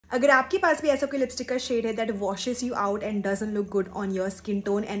अगर आपके पास भी ऐसा कोई लिपस्टिक का शेड है that washes you out and doesn't look good on your skin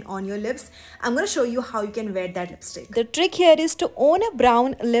tone and on your lips, I'm going to show you how you can wear that lipstick. The trick here is to own a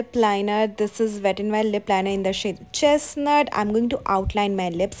brown lip liner. This is Wet n Wild lip liner in the shade Chestnut. I'm going to outline my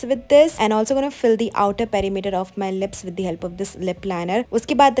lips with this and also going to fill the outer perimeter of my lips with the help of this lip liner.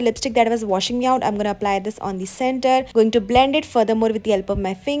 Uske baad the lipstick that was washing me out, I'm going to apply this on the center, going to blend it furthermore with the help of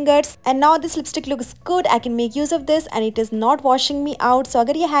my fingers. And now this lipstick looks good. I can make use of this and it is not washing me out. So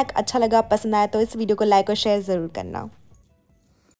अगर ये hack अच्छा लगा, पसंद आया तो इस video को like और शेयर जरूर करना.